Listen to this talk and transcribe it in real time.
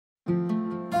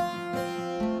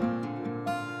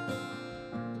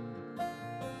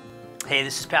Hey,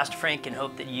 this is Pastor Frank, and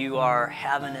hope that you are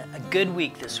having a good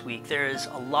week this week. There's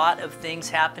a lot of things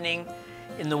happening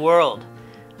in the world.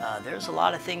 There's a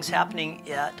lot of things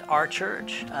happening at our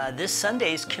church. This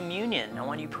Sunday is communion. I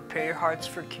want you to prepare your hearts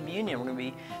for communion. We're going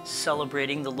to be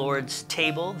celebrating the Lord's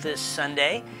table this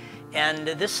Sunday. And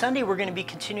this Sunday we're going to be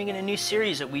continuing in a new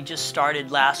series that we just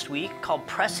started last week called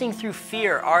Pressing Through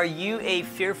Fear. Are you a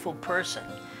fearful person?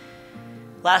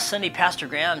 Last Sunday, Pastor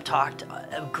Graham talked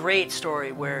a great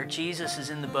story where Jesus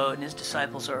is in the boat and his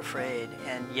disciples are afraid,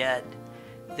 and yet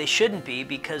they shouldn't be,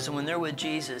 because when they're with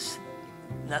Jesus,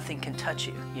 nothing can touch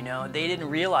you. You know, they didn't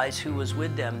realize who was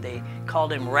with them. They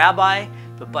called him Rabbi,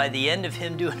 but by the end of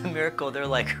him doing a miracle, they're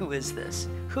like, who is this?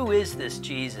 Who is this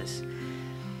Jesus?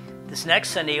 This next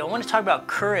Sunday, I want to talk about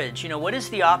courage. You know, what is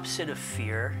the opposite of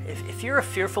fear? If you're a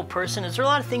fearful person, is there a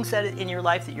lot of things that in your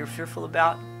life that you're fearful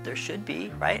about? There should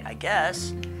be, right? I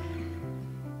guess.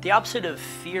 The opposite of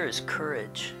fear is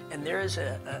courage. And there is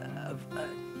a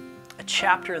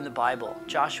chapter in the Bible,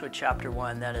 Joshua chapter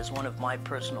 1, that is one of my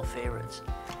personal favorites.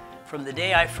 From the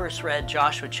day I first read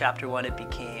Joshua chapter 1,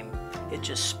 it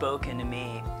just spoke into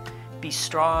me. Be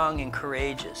strong and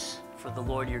courageous, for the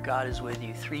Lord your God is with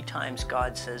you. 3 times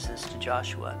God says this to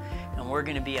Joshua. And we're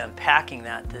going to be unpacking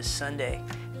that this Sunday.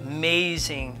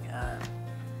 Amazing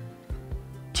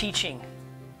teaching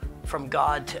from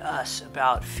God to us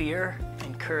about fear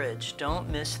and courage. Don't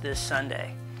miss this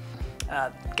Sunday.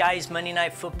 Guys, Monday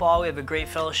Night Football, we have a great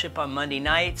fellowship on Monday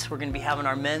nights. We're going to be having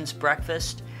our men's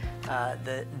breakfast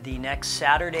the next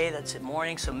Saturday. That's at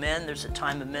morning. So men, there's a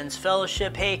time of men's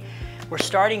fellowship. Hey, we're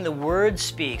starting the Word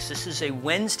Speaks. This is a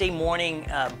Wednesday morning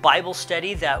Bible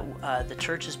study that the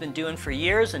church has been doing for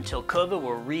years until COVID.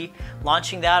 We're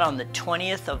relaunching that on the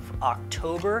 20th of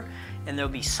October. And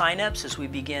there'll be sign-ups as we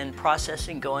begin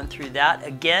processing, going through that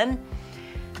again.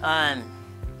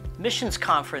 Missions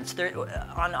conference.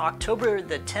 On October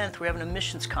the 10th, we're having a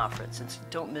missions conference.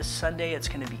 Don't miss Sunday. It's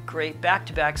going to be great.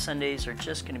 Back-to-back Sundays are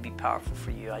just going to be powerful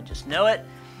for you. I just know it.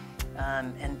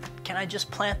 And can I just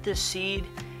plant this seed?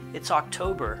 It's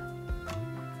October,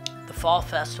 the Fall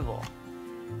Festival.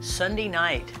 Sunday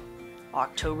night,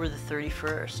 October the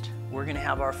 31st, we're going to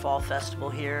have our Fall Festival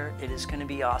here. It is going to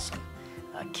be awesome.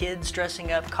 Kids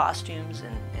dressing up, costumes,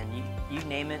 and you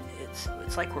name it.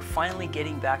 It's like we're finally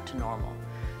getting back to normal.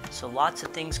 So lots of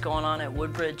things going on at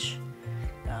Woodbridge.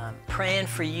 Praying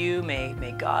for you.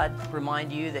 May God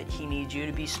remind you that He needs you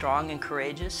to be strong and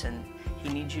courageous, and He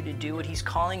needs you to do what He's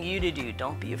calling you to do.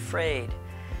 Don't be afraid.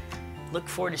 Look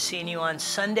forward to seeing you on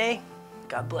Sunday.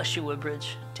 God bless you,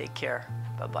 Woodbridge. Take care.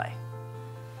 Bye-bye.